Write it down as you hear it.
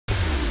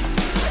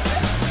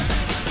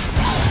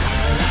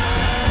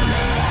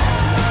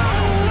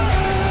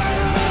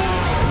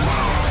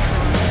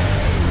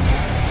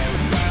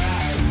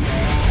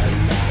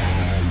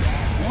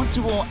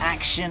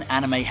action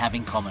anime have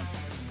in common.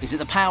 Is it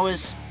the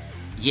powers?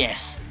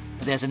 Yes.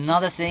 But there's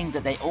another thing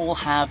that they all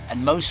have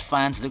and most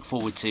fans look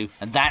forward to,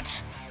 and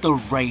that's the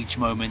rage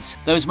moments.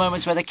 Those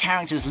moments where the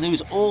characters lose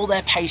all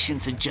their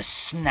patience and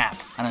just snap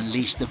and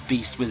unleash the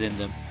beast within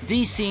them.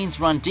 These scenes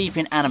run deep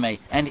in anime,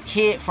 and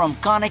here from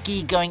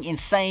Kaneki going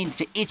insane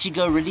to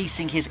Ichigo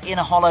releasing his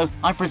inner hollow,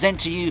 I present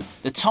to you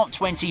the top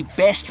 20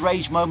 best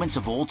rage moments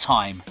of all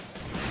time.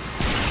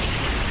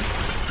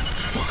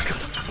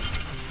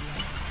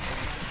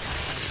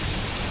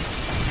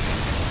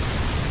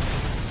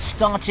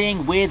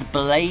 Starting with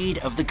Blade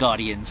of the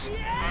Guardians.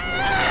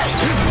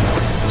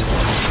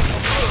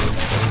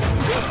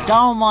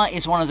 Daoma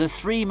is one of the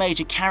 3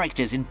 major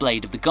characters in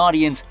Blade of the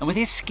Guardians, and with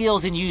his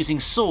skills in using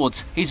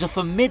swords, he's a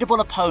formidable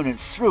opponent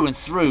through and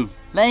through.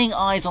 Laying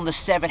eyes on the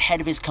severed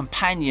head of his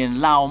companion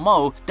Lao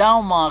Mo,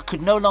 Daoma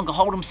could no longer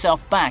hold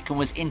himself back and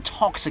was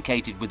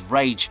intoxicated with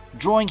rage.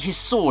 Drawing his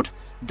sword,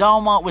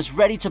 Daoma was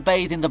ready to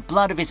bathe in the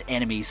blood of his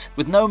enemies.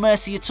 With no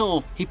mercy at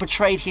all, he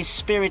portrayed his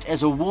spirit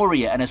as a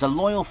warrior and as a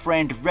loyal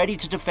friend ready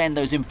to defend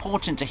those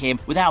important to him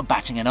without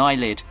batting an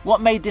eyelid.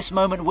 What made this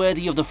moment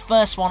worthy of the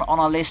first one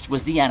on our list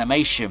was the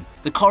animation.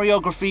 The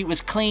choreography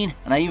was clean,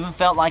 and I even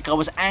felt like I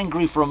was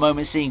angry for a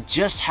moment seeing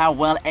just how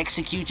well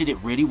executed it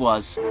really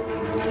was.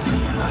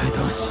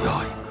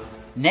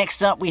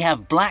 Next up we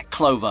have Black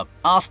Clover,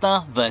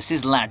 Asta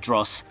vs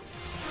Ladros.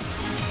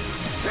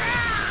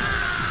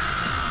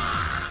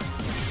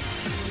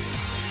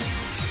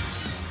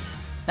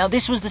 Now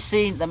this was the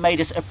scene that made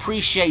us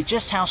appreciate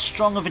just how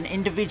strong of an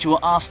individual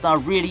Asta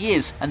really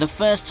is, and the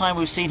first time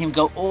we've seen him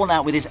go all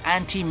out with his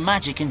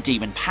anti-magic and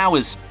demon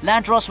powers.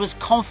 Ladros was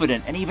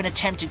confident and even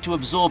attempted to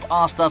absorb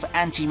Asta's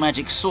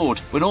anti-magic sword.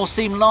 When all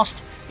seemed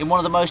lost, in one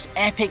of the most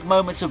epic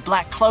moments of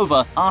Black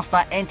Clover,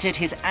 Asta entered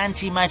his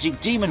anti-magic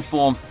demon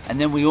form,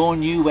 and then we all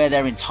knew where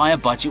their entire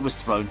budget was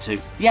thrown to.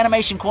 The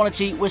animation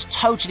quality was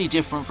totally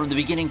different from the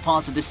beginning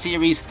parts of the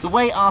series. The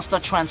way Asta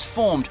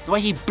transformed, the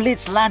way he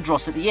blitzed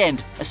Ladros at the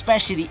end,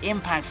 especially the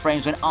impact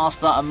frames when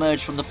Asta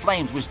emerged from the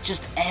flames, was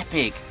just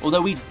epic.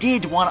 Although we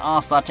did want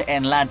Asta to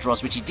end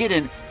Ladros, which he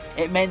didn't,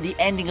 it meant the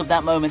ending of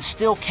that moment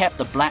still kept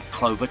the Black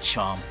Clover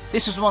charm.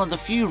 This was one of the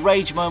few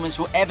rage moments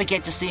we'll ever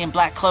get to see in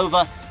Black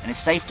Clover, and it's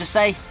safe to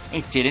say,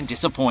 it didn't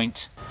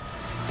disappoint.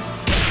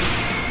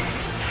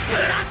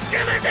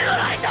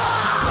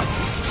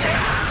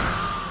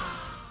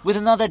 With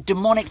another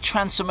demonic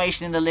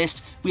transformation in the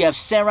list, we have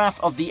Seraph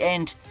of the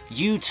End.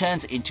 Yu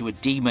turns into a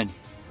demon.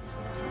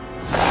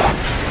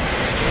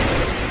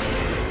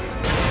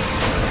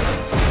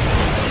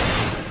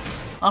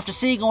 After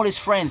seeing all his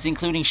friends,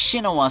 including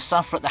Shinoa,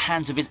 suffer at the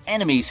hands of his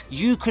enemies,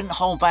 Yu couldn't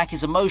hold back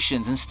his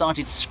emotions and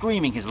started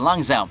screaming his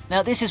lungs out.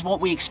 Now this is what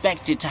we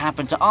expected to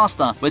happen to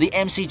Asta, where the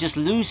MC just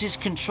loses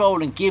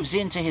control and gives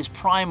in to his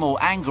primal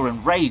anger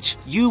and rage.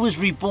 Yu was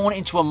reborn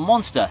into a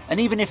monster, and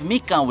even if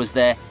Mika was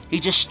there, he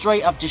just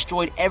straight up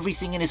destroyed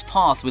everything in his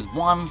path with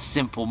one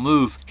simple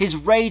move. His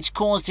rage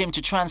caused him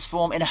to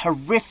transform in a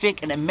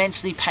horrific and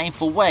immensely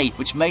painful way,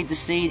 which made the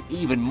scene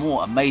even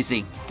more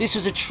amazing. This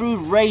was a true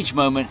rage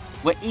moment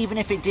where even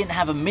if it didn't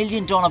have $1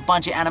 million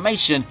budget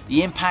animation,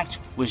 the impact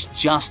was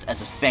just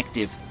as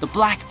effective. The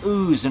black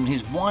ooze and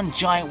his one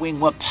giant wing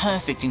were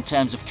perfect in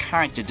terms of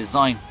character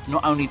design.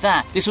 Not only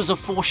that, this was a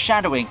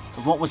foreshadowing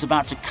of what was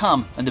about to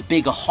come and the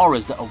bigger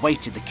horrors that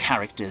awaited the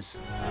characters.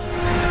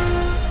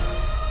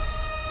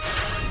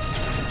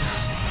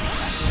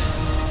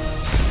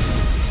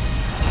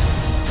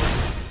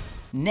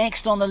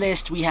 Next on the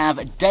list we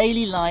have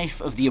Daily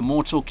Life of the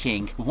Immortal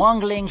King.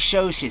 Wang Ling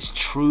shows his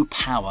true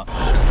power.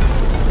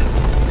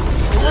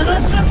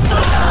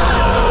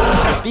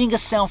 Being a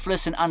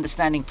selfless and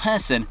understanding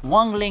person,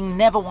 Wang Ling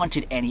never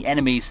wanted any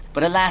enemies,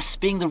 but alas,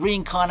 being the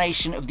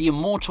reincarnation of the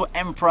immortal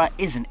emperor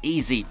isn't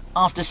easy.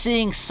 After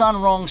seeing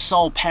Sun Rong's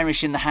soul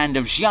perish in the hand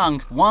of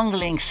Jiang, Wang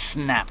Ling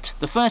snapped.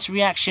 The first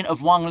reaction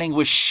of Wang Ling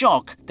was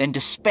shock, then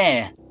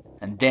despair,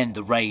 and then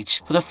the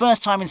rage. For the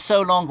first time in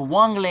so long,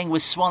 Wang Ling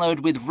was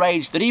swallowed with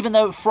rage that even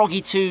though Froggy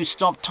 2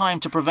 stopped time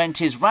to prevent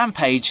his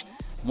rampage,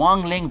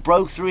 Wang Ling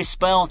broke through his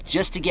spell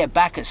just to get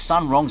back at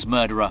Sun Rong's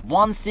murderer.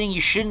 One thing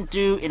you shouldn't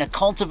do in a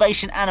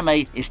cultivation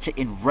anime is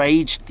to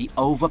enrage the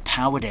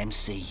overpowered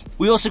MC.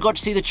 We also got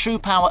to see the true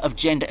power of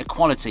gender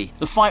equality.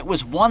 The fight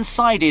was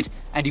one-sided,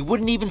 and he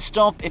wouldn't even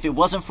stop if it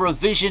wasn't for a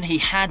vision he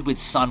had with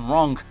Sun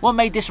Rong. What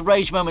made this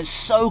rage moment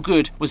so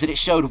good was that it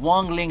showed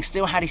Wang Ling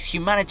still had his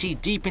humanity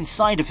deep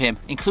inside of him,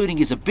 including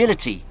his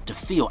ability to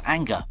feel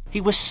anger. He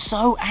was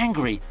so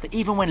angry that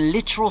even when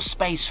literal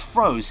space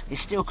froze, it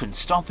still couldn't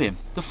stop him.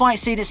 The fight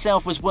scene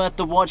itself was worth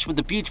the watch, with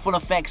the beautiful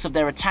effects of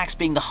their attacks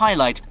being the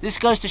highlight. This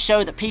goes to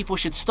show that people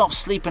should stop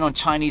sleeping on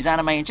Chinese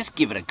anime and just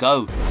give it a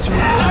go.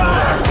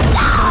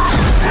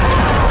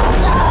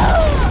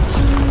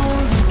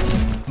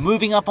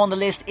 Moving up on the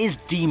list is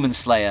Demon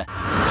Slayer.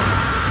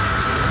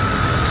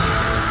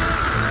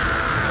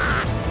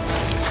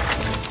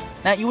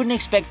 Now, you wouldn't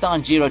expect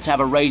Danjiro to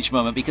have a rage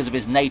moment because of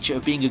his nature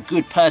of being a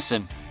good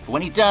person, but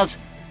when he does,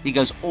 he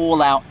goes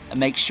all out and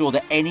makes sure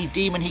that any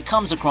demon he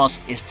comes across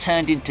is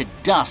turned into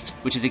dust,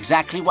 which is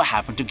exactly what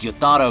happened to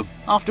Gyotaro.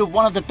 After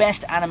one of the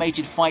best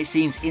animated fight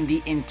scenes in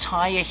the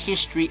entire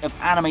history of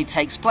anime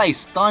takes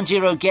place,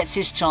 Tanjiro gets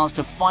his chance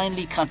to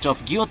finally cut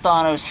off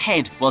Gyotaro's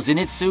head while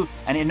Zenitsu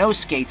and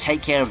Inosuke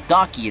take care of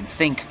Daki in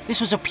sync.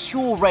 This was a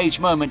pure rage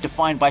moment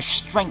defined by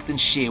strength and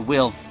sheer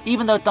will.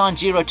 Even though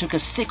Tanjiro took a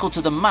sickle to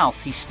the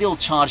mouth, he still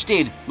charged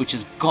in, which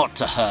has got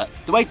to hurt.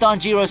 The way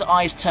Tanjiro's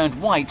eyes turned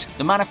white,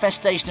 the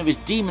manifestation of his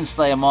Demon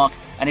Slayer mark,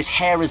 and his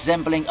hair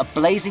resembling a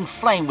blazing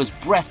flame was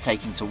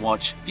breathtaking to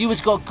watch.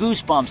 Viewers got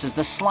goosebumps as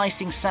the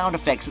slicing sound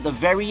effects at the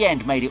very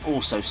end made it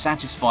all so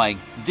satisfying.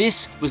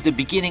 This was the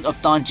beginning of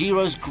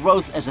Tanjiro's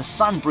growth as a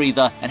sun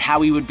breather and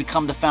how he would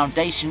become the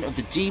foundation of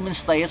the Demon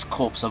Slayer's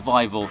corpse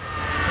survival.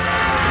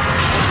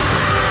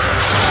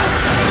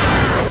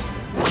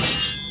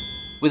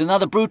 With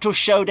another brutal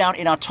showdown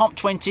in our top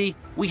 20,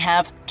 we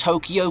have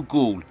Tokyo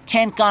Ghoul,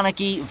 Ken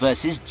Kaneki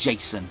vs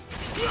Jason.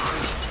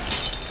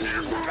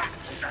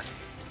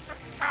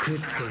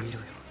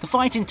 The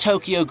fight in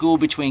Tokyo Ghoul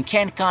between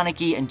Ken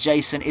Kaneki and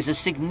Jason is a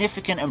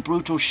significant and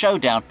brutal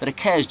showdown that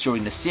occurs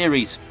during the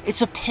series.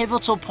 It's a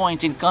pivotal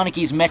point in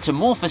Kaneki's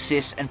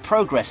metamorphosis and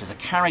progress as a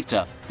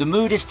character. The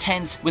mood is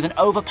tense with an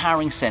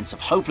overpowering sense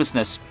of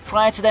hopelessness.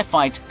 Prior to their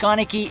fight,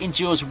 Kaneki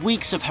endures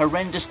weeks of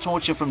horrendous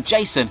torture from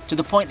Jason to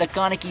the point that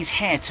Kaneki's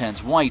hair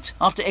turns white.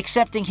 After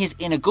accepting his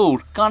inner ghoul,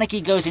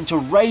 Kaneki goes into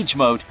rage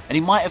mode, and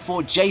he might have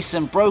fought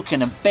Jason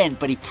broken and bent,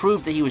 but he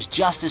proved that he was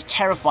just as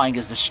terrifying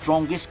as the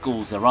strongest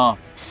ghouls there are.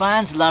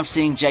 Fans love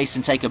seeing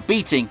Jason take a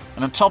beating,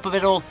 and on top of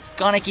it all,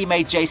 Kaneki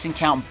made Jason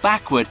count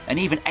backward and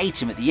even ate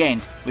him at the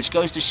end, which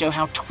goes to show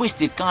how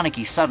twisted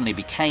Kaneki suddenly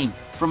became.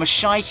 From a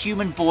shy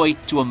human boy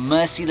to a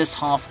merciless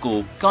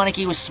half-ghoul,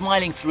 Kaneki was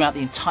smiling throughout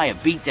the entire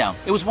beatdown.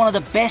 It was one of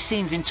the best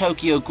scenes in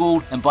Tokyo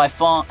Ghoul and by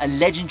far a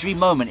legendary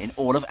moment in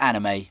all of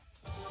anime.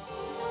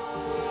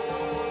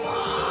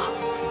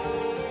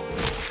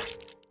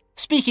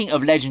 Speaking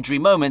of legendary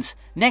moments,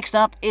 next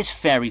up is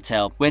Fairy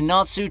Tail, where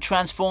Natsu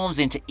transforms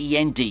into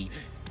END.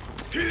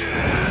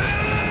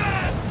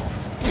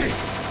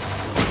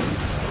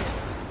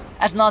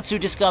 As Natsu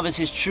discovers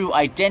his true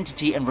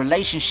identity and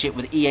relationship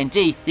with END,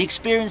 he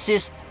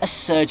experiences a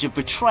surge of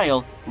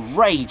betrayal,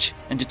 rage,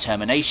 and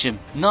determination.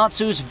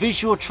 Natsu's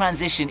visual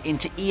transition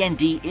into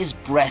END is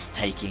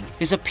breathtaking.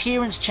 His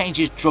appearance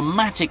changes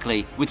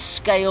dramatically, with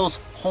scales,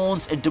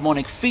 horns, and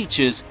demonic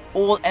features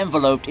all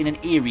enveloped in an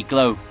eerie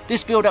glow.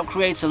 This build-up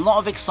creates a lot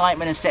of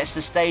excitement and sets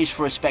the stage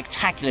for a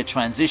spectacular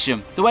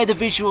transition. The way the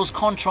visuals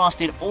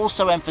contrasted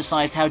also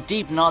emphasized how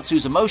deep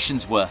Natsu's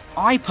emotions were.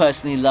 I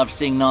personally loved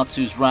seeing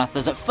Natsu's wrath,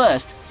 as at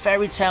first,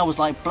 Fairy Tail was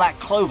like Black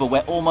Clover,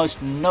 where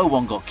almost no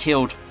one got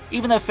killed.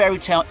 Even though Fairy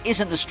Tail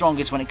isn't the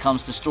strongest when it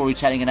comes to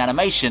storytelling and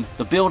animation,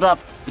 the build-up,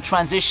 the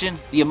transition,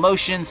 the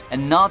emotions,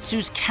 and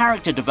Natsu's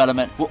character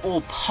development were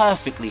all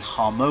perfectly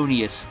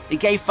harmonious. It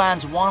gave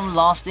fans one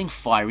lasting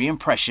fiery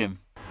impression.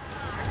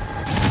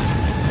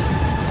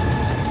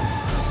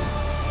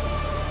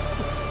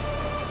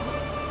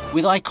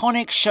 With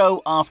iconic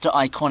show after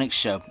iconic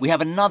show, we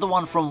have another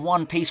one from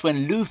One Piece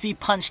when Luffy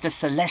punched a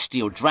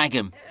celestial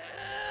dragon.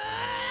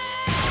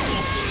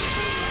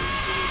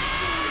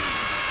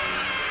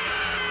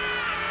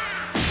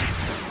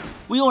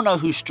 We all know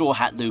who Straw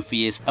Hat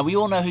Luffy is, and we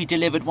all know he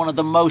delivered one of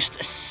the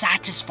most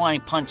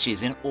satisfying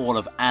punches in all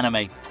of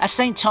anime. As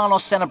St. Charlos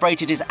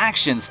celebrated his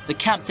actions, the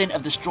captain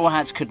of the Straw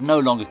Hats could no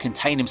longer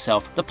contain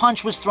himself. The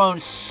punch was thrown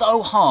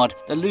so hard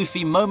that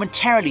Luffy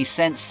momentarily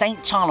sent St.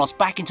 Charlos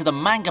back into the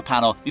manga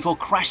panel before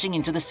crashing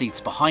into the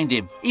seats behind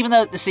him. Even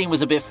though the scene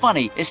was a bit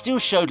funny, it still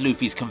showed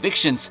Luffy's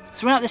convictions.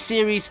 Throughout the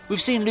series,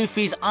 we've seen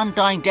Luffy's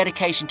undying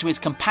dedication to his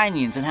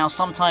companions and how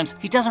sometimes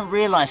he doesn't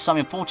realize some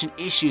important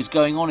issues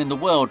going on in the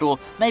world, or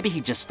maybe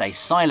he just stays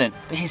silent.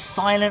 But his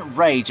silent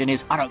rage and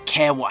his "I don't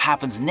care what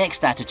happens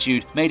next"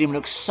 attitude made him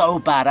look so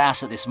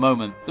badass at this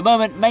moment. The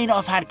moment may not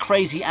have had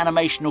crazy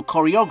animation or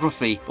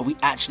choreography, but we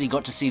actually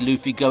got to see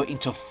Luffy go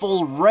into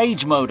full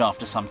rage mode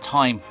after some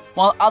time.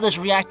 While others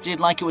reacted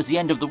like it was the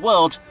end of the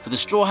world, for the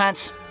Straw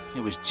Hats,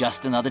 it was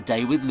just another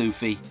day with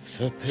Luffy.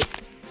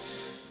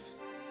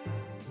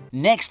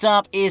 Next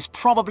up is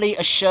probably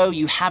a show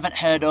you haven't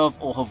heard of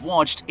or have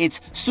watched.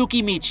 It's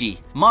Tsukimichi.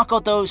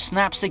 Makoto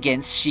snaps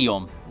against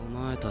Shion.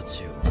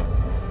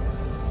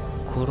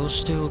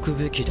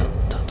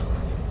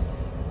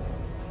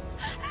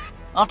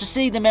 After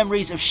seeing the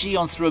memories of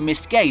Shion through a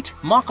missed gate,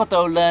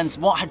 Makoto learns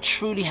what had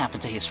truly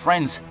happened to his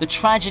friends. The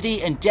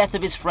tragedy and death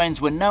of his friends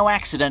were no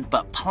accident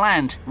but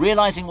planned.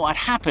 Realizing what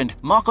had happened,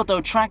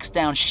 Makoto tracks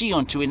down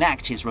Shion to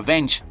enact his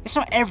revenge. It's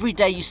not every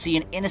day you see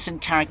an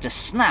innocent character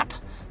snap.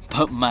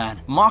 But man,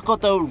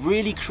 Makoto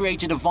really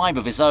created a vibe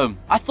of his own.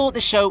 I thought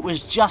the show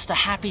was just a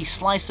happy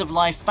slice of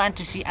life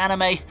fantasy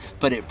anime,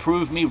 but it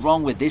proved me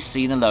wrong with this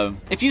scene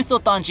alone. If you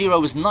thought Tanjiro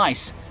was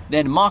nice,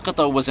 then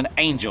Makoto was an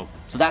angel.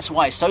 So that's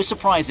why it's so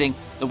surprising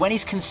that when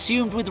he's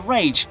consumed with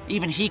rage,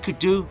 even he could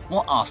do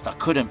what Asta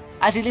couldn't.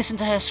 As he listened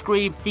to her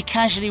scream, he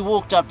casually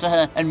walked up to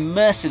her and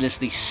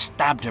mercilessly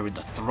stabbed her in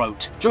the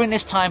throat. During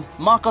this time,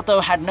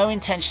 Makoto had no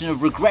intention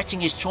of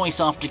regretting his choice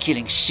after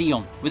killing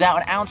Shion. Without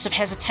an ounce of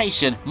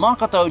hesitation,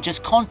 Makoto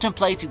just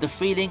contemplated the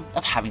feeling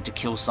of having to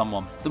kill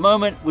someone. The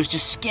moment was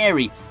just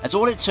scary, as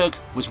all it took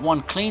was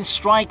one clean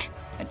strike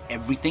and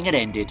everything had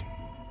ended.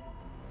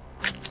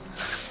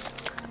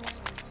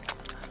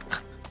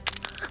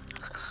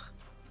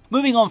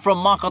 Moving on from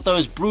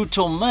Makoto's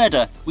brutal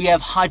murder, we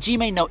have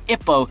Hajime no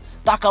Ippo,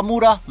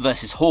 Takamura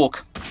vs.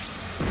 Hawk.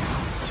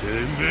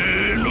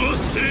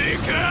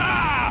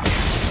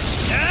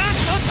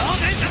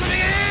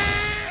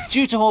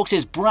 Due to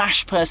Hawk's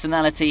brash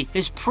personality,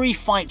 his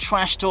pre-fight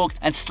trash talk,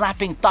 and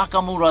slapping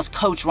Takamura's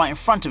coach right in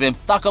front of him,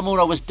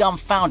 Takamura was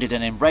dumbfounded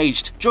and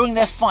enraged. During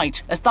their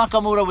fight, as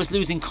Takamura was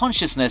losing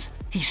consciousness,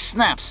 he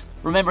snaps,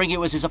 remembering it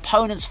was his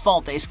opponent's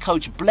fault that his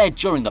coach bled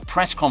during the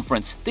press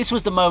conference. This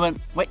was the moment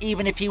where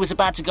even if he was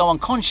about to go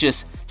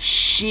unconscious,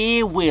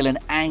 sheer will and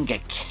anger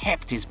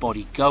kept his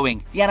body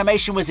going. The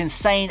animation was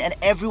insane and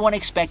everyone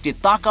expected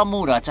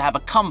Takamura to have a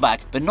comeback,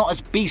 but not as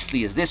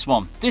beastly as this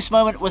one. This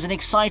moment was an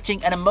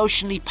exciting and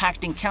emotionally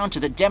packed encounter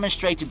that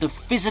demonstrated the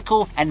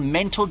physical and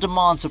mental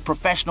demands of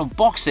professional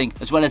boxing,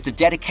 as well as the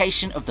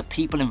dedication of the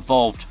people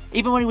involved.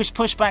 Even when he was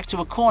pushed back to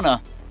a corner,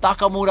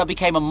 Takamura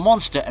became a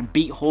monster and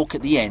beat Hawk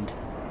at the end.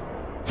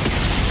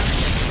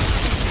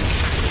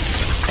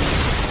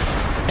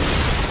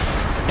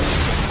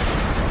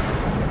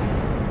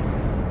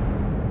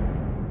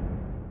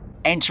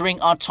 Entering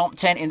our top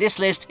 10 in this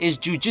list is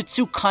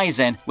Jujutsu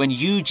Kaisen, when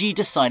Yuji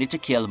decided to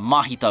kill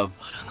Mahito.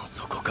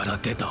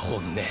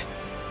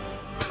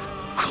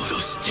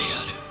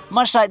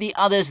 Much like the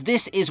others,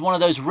 this is one of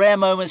those rare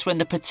moments when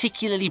the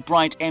particularly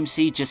bright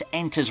MC just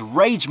enters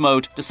rage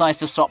mode, decides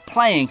to stop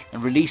playing,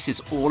 and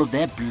releases all of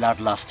their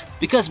bloodlust.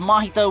 Because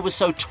Mahito was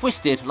so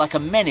twisted, like a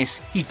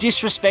menace, he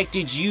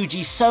disrespected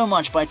Yuji so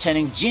much by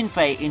turning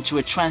Jinpei into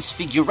a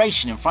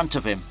transfiguration in front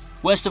of him.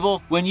 Worst of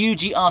all, when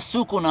Yuji asked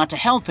Sukuna to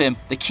help him,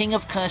 the King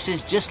of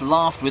Curses just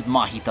laughed with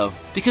Mahito.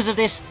 Because of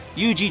this,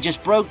 Yuji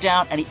just broke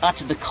down and he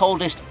uttered the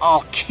coldest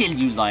 "I'll kill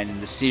you" line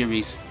in the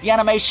series. The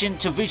animation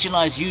to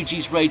visualize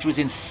Yuji's rage was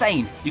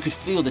insane. You could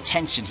feel the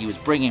tension he was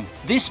bringing.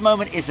 This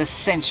moment is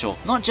essential,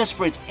 not just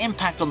for its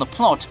impact on the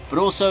plot, but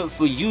also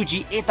for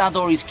Yuji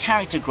Itadori's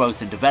character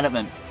growth and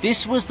development.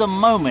 This was the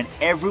moment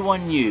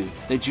everyone knew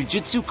that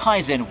Jujutsu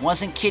Kaisen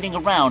wasn't kidding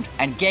around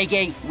and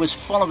Gege was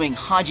following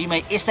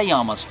Hajime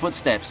Isayama's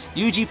footsteps.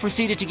 Yuji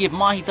proceeded to give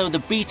Mahito the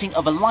beating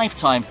of a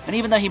lifetime, and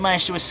even though he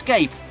managed to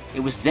escape, it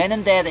was then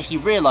and there that he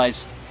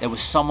realized there was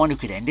someone who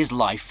could end his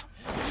life.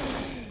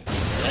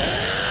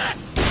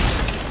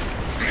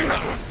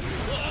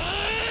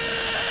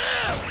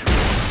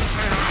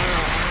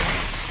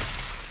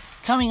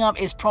 Coming up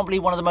is probably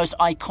one of the most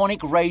iconic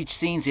rage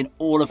scenes in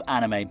all of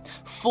anime.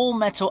 Full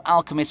Metal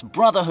Alchemist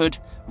Brotherhood,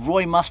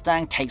 Roy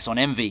Mustang takes on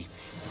Envy.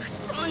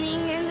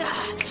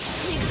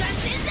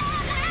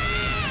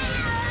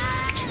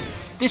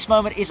 This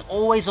moment is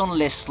always on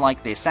lists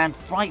like this, and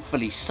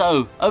rightfully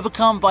so.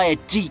 Overcome by a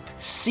deep,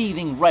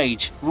 seething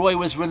rage, Roy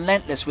was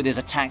relentless with his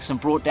attacks and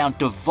brought down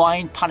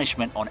divine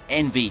punishment on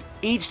Envy.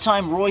 Each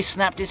time Roy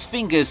snapped his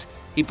fingers,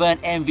 he burnt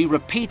Envy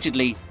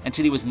repeatedly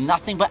until he was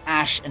nothing but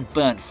ash and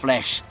burnt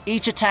flesh.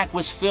 Each attack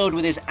was filled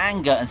with his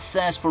anger and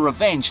thirst for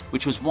revenge,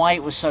 which was why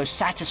it was so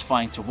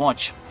satisfying to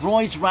watch.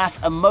 Roy's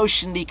wrath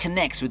emotionally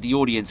connects with the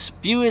audience.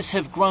 Viewers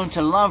have grown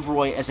to love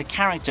Roy as a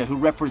character who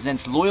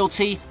represents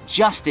loyalty,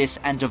 justice,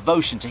 and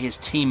devotion to his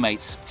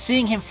teammates.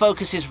 Seeing him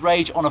focus his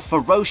rage on a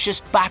ferocious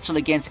battle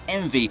against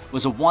Envy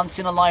was a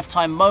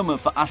once-in-a-lifetime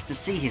moment for us to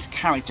see his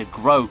character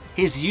grow.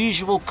 His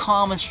usual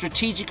calm and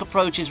strategic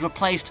approach is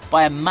replaced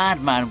by a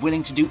madman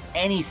willing to do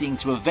anything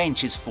to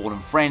avenge his fallen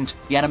friend.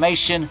 The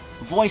animation,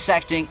 voice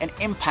acting, and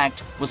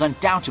impact was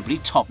undoubtedly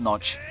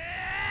top-notch.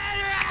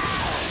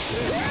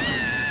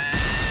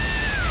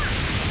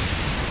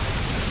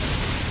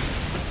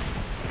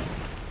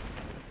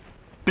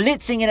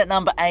 Blitzing in at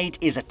number 8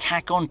 is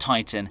Attack on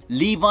Titan.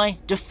 Levi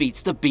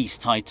defeats the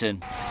Beast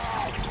Titan.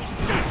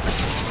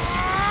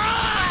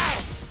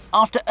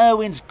 After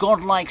Erwin's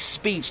godlike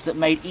speech that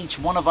made each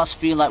one of us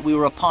feel like we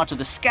were a part of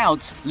the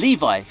Scouts,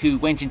 Levi, who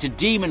went into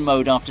demon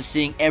mode after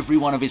seeing every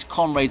one of his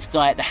comrades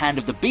die at the hand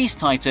of the Beast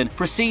Titan,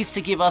 proceeds to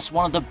give us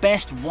one of the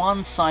best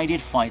one-sided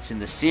fights in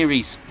the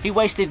series. He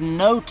wasted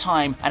no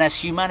time, and as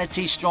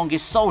humanity's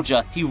strongest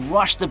soldier, he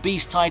rushed the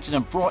Beast Titan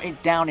and brought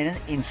it down in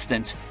an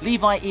instant.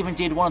 Levi even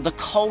did one of the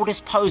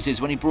coldest poses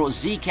when he brought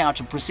Zeke out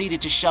and proceeded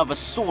to shove a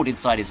sword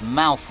inside his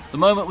mouth. The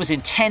moment was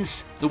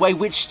intense. The way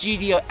which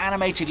studio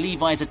animated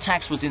Levi's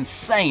attacks was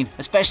insane,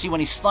 especially when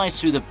he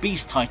sliced through the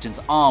Beast Titan's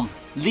arm.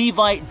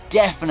 Levi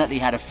definitely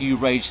had a few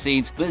rage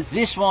scenes, but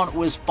this one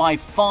was by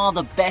far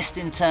the best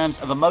in terms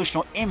of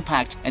emotional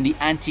impact and the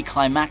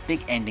anticlimactic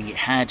ending it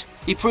had.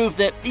 He proved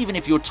that even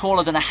if you're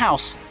taller than a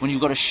house, when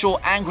you've got a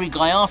short, angry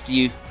guy after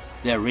you,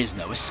 there is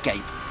no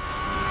escape.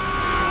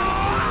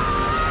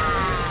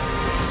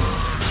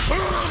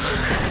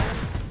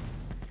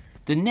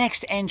 The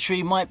next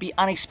entry might be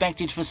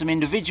unexpected for some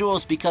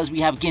individuals because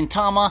we have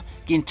Gintama,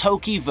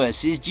 Gintoki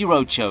versus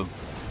Jirocho.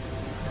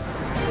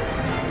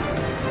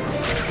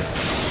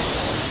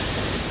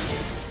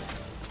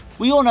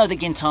 We all know that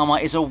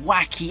Gintama is a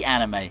wacky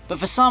anime, but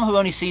for some who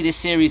only see this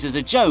series as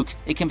a joke,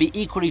 it can be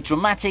equally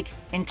dramatic,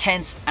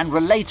 intense, and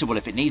relatable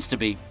if it needs to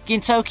be.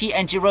 Gintoki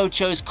and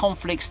Jirocho's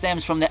conflict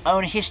stems from their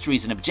own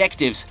histories and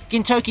objectives.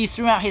 Gintoki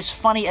threw out his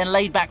funny and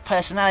laid-back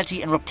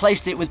personality and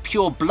replaced it with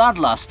pure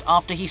bloodlust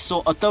after he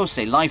saw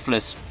Otose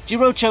lifeless.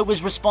 Jirocho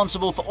was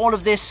responsible for all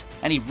of this,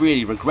 and he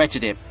really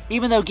regretted it.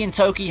 Even though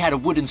Gintoki had a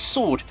wooden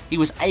sword, he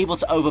was able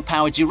to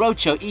overpower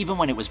Jirocho even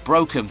when it was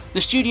broken.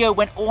 The studio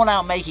went all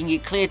out making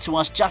it clear to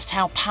us just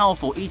how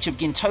powerful each of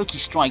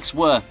Gintoki's strikes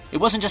were. It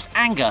wasn't just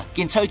anger,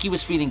 Gintoki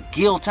was feeling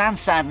guilt and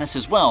sadness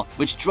as well,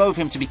 which drove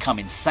him to become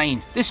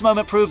insane. This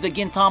moment proved that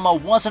Gintama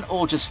wasn't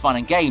all just fun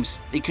and games.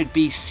 It could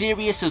be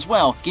serious as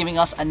well, giving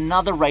us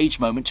another rage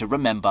moment to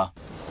remember.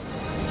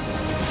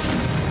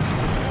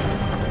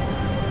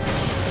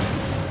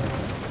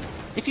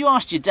 If you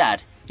asked your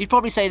dad, he'd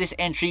probably say this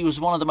entry was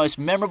one of the most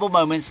memorable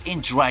moments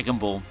in Dragon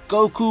Ball.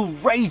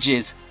 Goku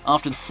rages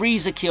after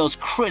Frieza kills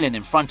Krillin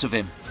in front of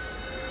him.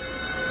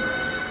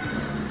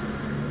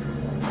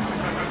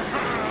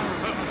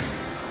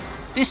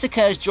 This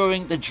occurs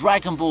during the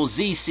Dragon Ball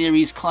Z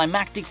series'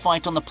 climactic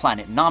fight on the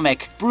planet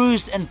Namek.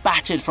 Bruised and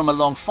battered from a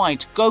long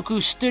fight,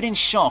 Goku stood in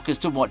shock as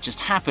to what just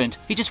happened.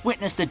 He just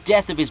witnessed the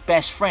death of his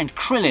best friend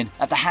Krillin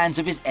at the hands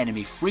of his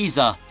enemy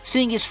Frieza.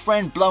 Seeing his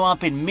friend blow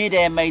up in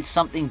mid-air made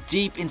something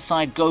deep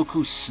inside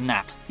Goku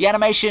snap. The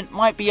animation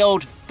might be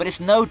old, but it's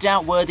no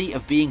doubt worthy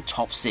of being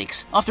top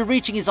 6. After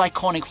reaching his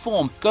iconic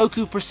form,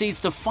 Goku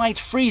proceeds to fight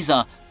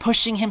Frieza,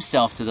 pushing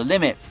himself to the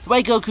limit. The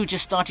way Goku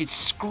just started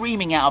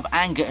screaming out of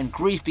anger and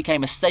grief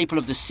became a staple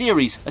of the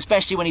series,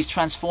 especially when he's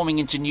transforming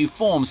into new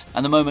forms,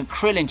 and the moment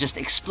Krillin just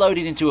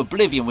exploded into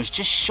oblivion was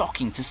just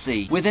shocking to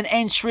see. With an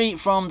entry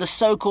from the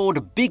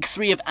so-called Big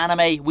 3 of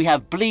anime, we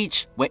have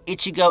Bleach, where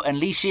Ichigo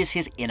unleashes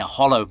his inner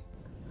hollow.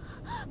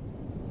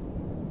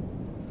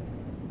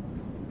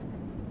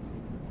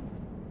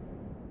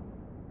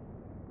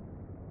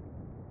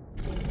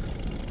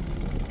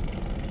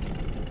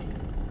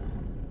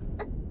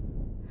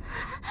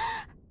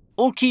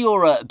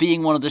 Ulquiorra,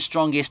 being one of the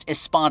strongest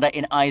Espada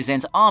in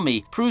Aizen's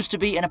army, proves to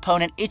be an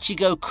opponent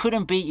Ichigo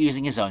couldn't beat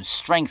using his own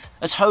strength.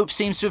 As hope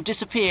seems to have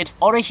disappeared,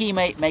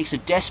 Orihime makes a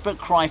desperate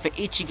cry for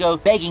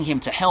Ichigo, begging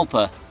him to help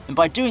her. And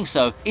by doing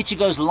so,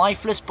 Ichigo's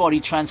lifeless body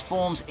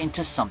transforms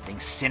into something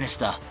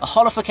sinister, a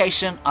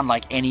holification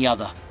unlike any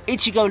other.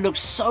 Ichigo looked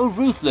so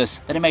ruthless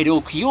that it made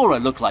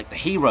Ulquiorra look like the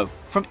hero.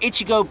 From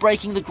Ichigo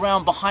breaking the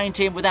ground behind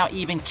him without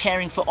even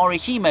caring for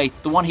Orihime,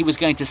 the one he was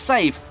going to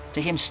save,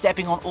 to him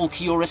stepping on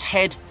Ulquiorra's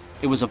head,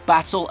 it was a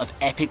battle of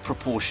epic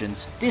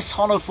proportions. This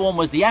hollow form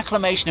was the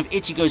acclamation of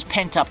Ichigo's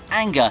pent-up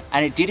anger,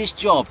 and it did its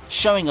job,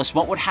 showing us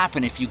what would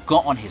happen if you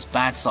got on his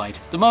bad side.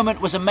 The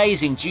moment was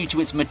amazing due to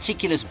its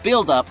meticulous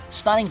build-up,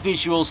 stunning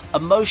visuals,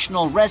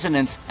 emotional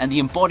resonance, and the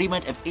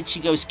embodiment of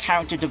Ichigo's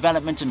character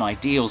development and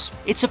ideals.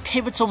 It's a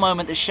pivotal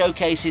moment that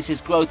showcases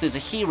his growth as a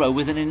hero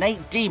with an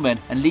innate demon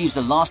and leaves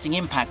a lasting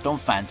impact on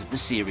fans of the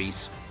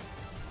series.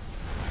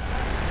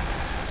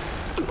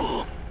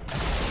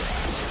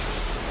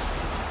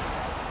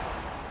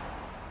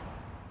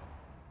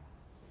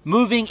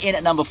 Moving in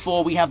at number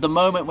 4, we have the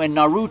moment when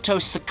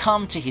Naruto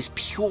succumbed to his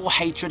pure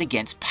hatred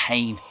against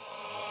pain.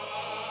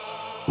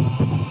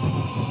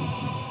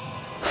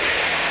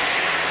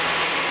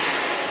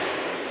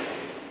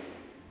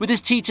 With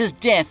his teacher's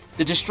death,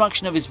 the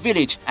destruction of his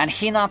village, and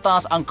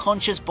Hinata's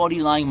unconscious body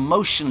lying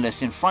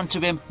motionless in front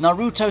of him,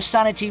 Naruto's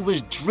sanity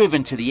was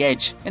driven to the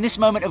edge. In this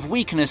moment of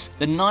weakness,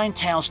 the Nine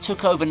Tails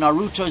took over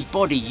Naruto's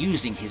body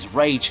using his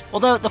rage.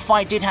 Although the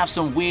fight did have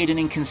some weird and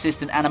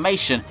inconsistent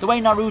animation, the way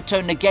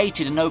Naruto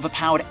negated and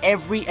overpowered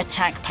every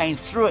attack Pain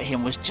threw at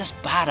him was just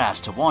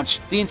badass to watch.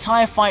 The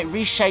entire fight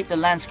reshaped the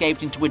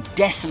landscape into a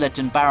desolate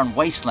and barren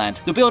wasteland.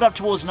 The build-up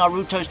towards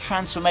Naruto's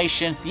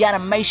transformation, the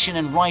animation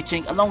and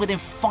writing, along with him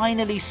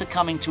finally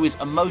succumbing to his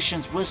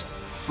emotions, was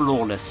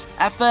flawless.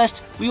 At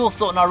first, we all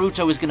thought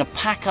Naruto was going to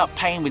pack up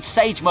Pain with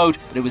Sage Mode,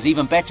 but it was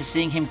even better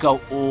seeing him go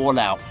all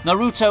out.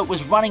 Naruto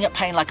was running at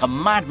Pain like a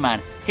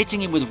madman,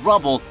 hitting him with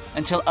rubble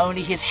until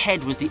only his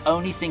head was the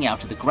only thing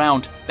out of the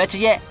ground. Better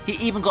yet, he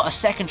even got a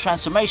second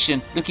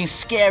transformation, looking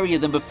scarier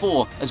than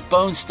before as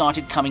bones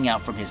started coming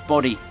out from his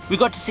body. We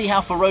got to see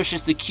how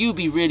ferocious the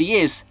Kyuubi really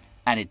is,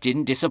 and it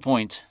didn't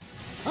disappoint.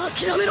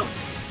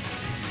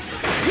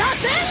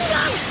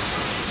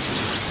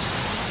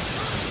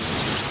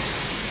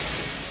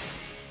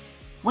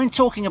 When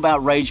talking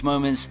about rage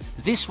moments,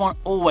 this one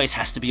always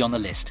has to be on the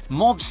list.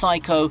 Mob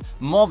Psycho,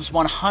 Mob's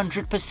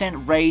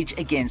 100% rage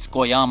against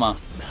Goyama.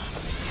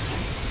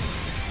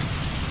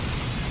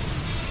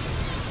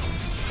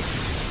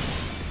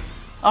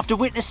 After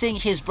witnessing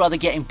his brother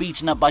getting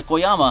beaten up by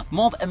Goyama,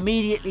 Mob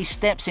immediately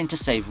steps in to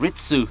save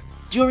Ritsu.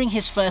 During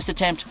his first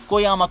attempt,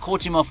 Goyama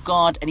caught him off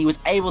guard and he was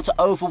able to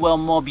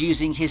overwhelm Mob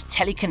using his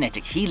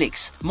telekinetic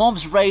helix.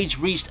 Mob's rage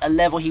reached a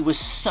level he was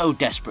so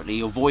desperately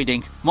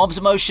avoiding. Mob's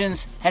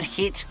emotions had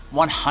hit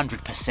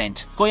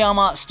 100%.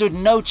 Goyama stood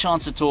no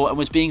chance at all and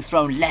was being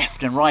thrown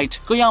left and right.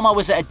 Goyama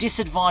was at a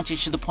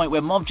disadvantage to the point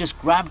where Mob just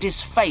grabbed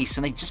his face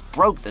and they just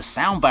broke the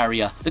sound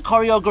barrier. The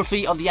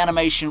choreography of the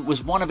animation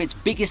was one of its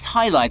biggest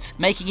highlights,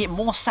 making it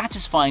more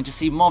satisfying to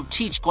see Mob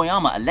teach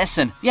Goyama a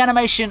lesson. The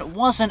animation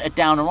wasn't a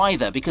downer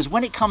either, because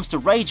when it comes to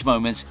rage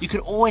moments, you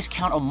could always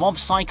count on Mob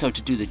Psycho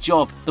to do the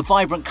job. The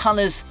vibrant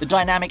colors, the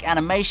dynamic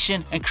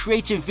animation, and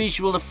creative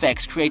visual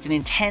effects create an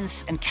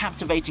intense and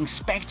captivating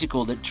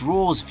spectacle that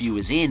draws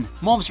viewers in.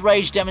 Mob's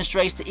rage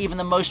demonstrates that even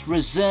the most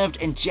reserved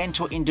and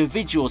gentle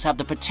individuals have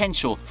the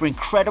potential for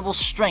incredible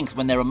strength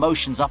when their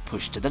emotions are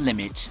pushed to the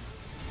limit.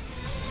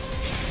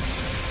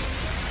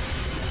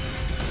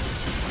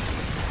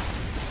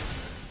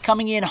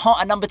 Coming in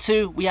hot at number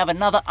 2, we have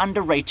another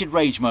underrated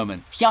rage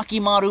moment,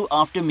 Hyakimaru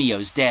after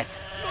Mio's death.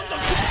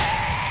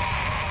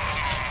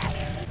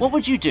 What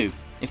would you do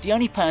if the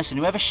only person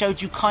who ever showed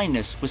you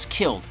kindness was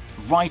killed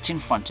right in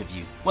front of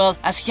you? Well,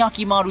 as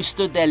Hyakimaru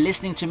stood there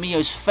listening to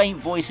Mio's faint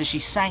voice as she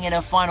sang in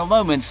her final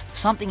moments,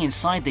 something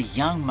inside the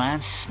young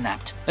man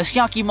snapped. As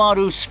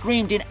Hyakimaru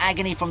screamed in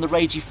agony from the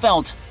rage he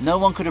felt, no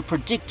one could have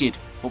predicted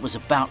what was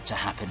about to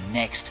happen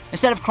next.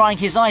 Instead of crying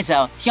his eyes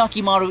out,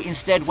 Hyakimaru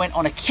instead went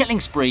on a killing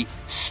spree,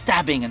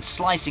 stabbing and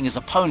slicing his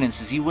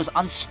opponents as he was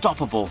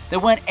unstoppable. There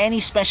weren't any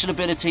special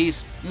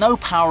abilities, no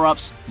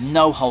power-ups,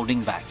 no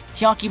holding back.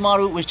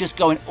 Hyakimaru was just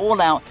going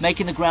all out,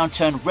 making the ground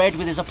turn red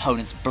with his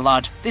opponent's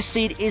blood. This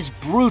scene is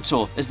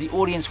brutal as the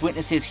audience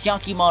witnesses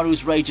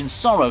Hyakimaru's rage and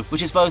sorrow,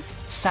 which is both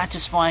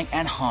satisfying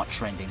and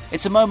heart-rending.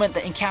 It's a moment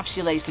that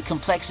encapsulates the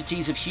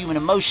complexities of human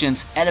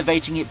emotions,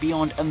 elevating it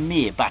beyond a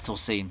mere battle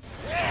scene.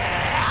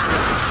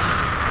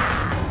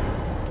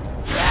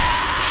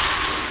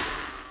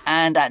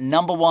 And at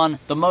number 1,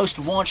 the most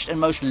watched and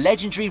most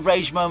legendary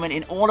rage moment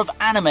in all of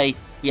anime,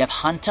 we have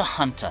Hunter x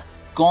Hunter,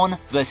 Gon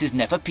vs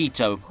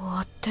Neferpitou.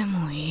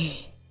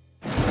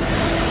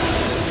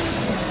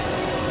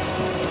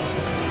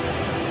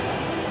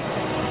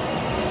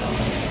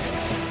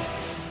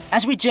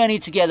 As we journey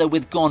together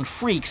with Gon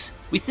Freaks,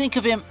 we think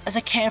of him as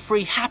a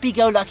carefree,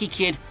 happy-go-lucky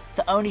kid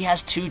that only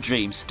has 2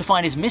 dreams: to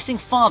find his missing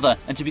father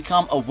and to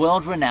become a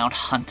world-renowned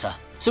hunter.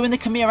 So in the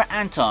Chimera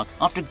Ant arc,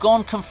 after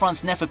Gon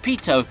confronts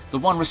Neferpitou, the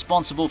one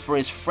responsible for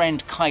his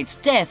friend Kite's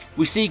death,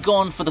 we see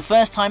Gon for the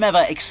first time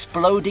ever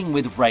exploding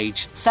with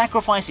rage,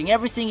 sacrificing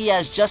everything he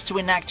has just to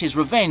enact his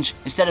revenge.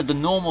 Instead of the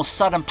normal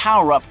sudden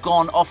power-up,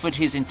 Gon offered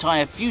his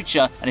entire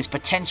future and his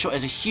potential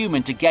as a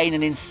human to gain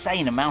an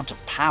insane amount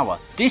of power.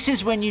 This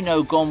is when you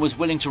know Gon was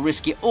willing to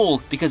risk it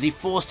all, because he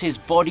forced his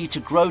body to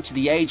grow to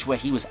the age where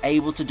he was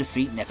able to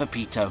defeat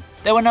Neferpitou.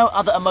 There were no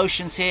other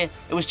emotions here,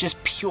 it was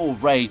just pure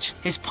rage.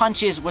 His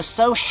punches were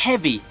so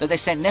heavy that they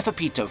sent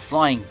Neferpitou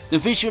flying. The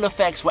visual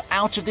effects were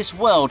out of this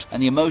world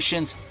and the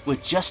emotions were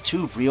just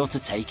too real to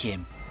take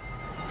in.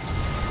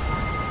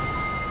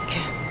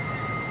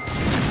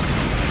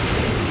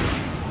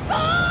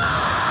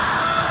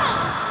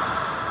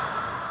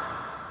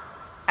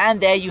 And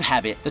there you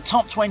have it, the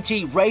top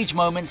 20 rage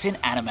moments in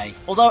anime.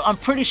 Although I'm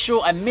pretty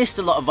sure I missed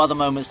a lot of other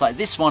moments like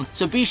this one,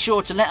 so be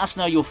sure to let us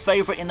know your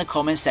favourite in the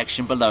comments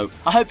section below.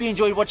 I hope you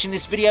enjoyed watching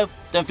this video.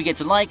 Don't forget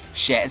to like,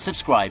 share and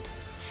subscribe.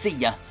 See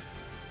ya!